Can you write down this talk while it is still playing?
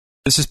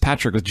This is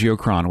Patrick with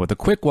Geochron with a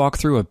quick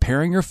walkthrough of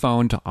pairing your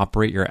phone to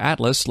operate your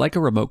Atlas like a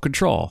remote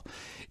control.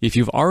 If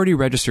you've already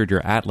registered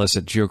your Atlas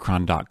at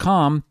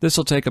geochron.com, this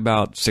will take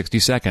about 60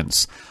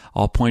 seconds.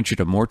 I'll point you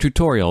to more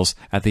tutorials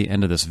at the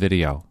end of this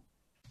video.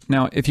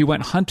 Now, if you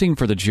went hunting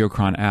for the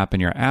Geochron app in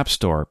your App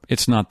Store,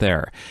 it's not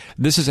there.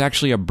 This is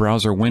actually a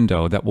browser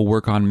window that will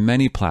work on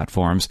many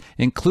platforms,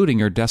 including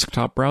your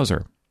desktop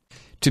browser.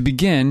 To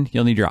begin,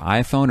 you'll need your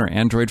iPhone or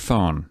Android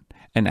phone,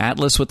 an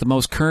Atlas with the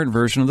most current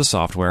version of the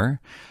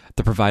software,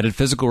 the provided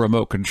physical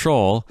remote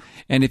control,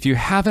 and if you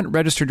haven't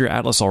registered your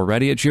Atlas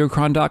already at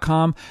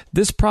geochron.com,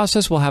 this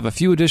process will have a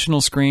few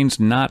additional screens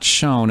not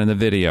shown in the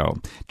video.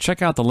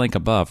 Check out the link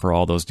above for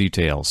all those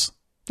details.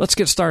 Let's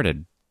get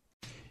started.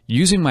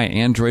 Using my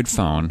Android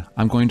phone,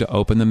 I'm going to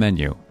open the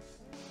menu.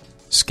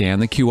 Scan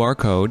the QR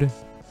code.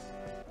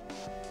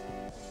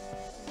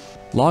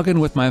 Log in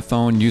with my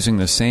phone using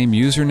the same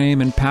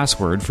username and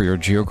password for your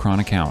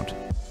Geochron account.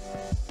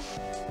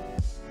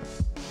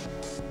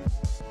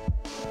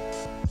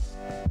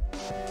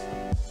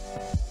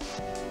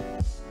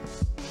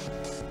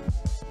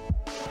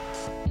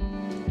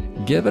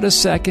 Give it a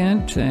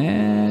second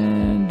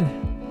and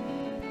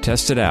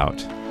test it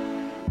out.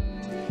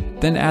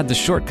 Then add the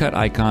shortcut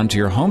icon to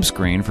your home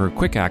screen for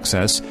quick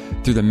access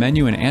through the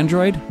menu in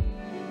Android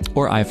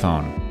or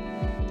iPhone.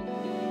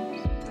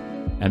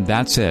 And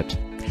that's it.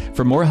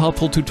 For more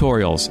helpful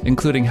tutorials,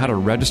 including how to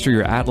register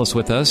your Atlas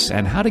with us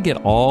and how to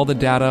get all the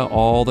data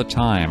all the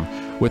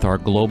time with our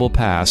Global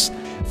Pass,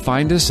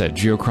 find us at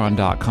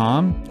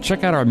geochron.com,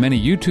 check out our many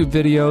YouTube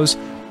videos,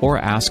 or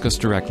ask us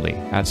directly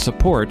at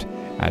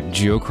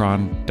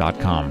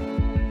support@geochron.com.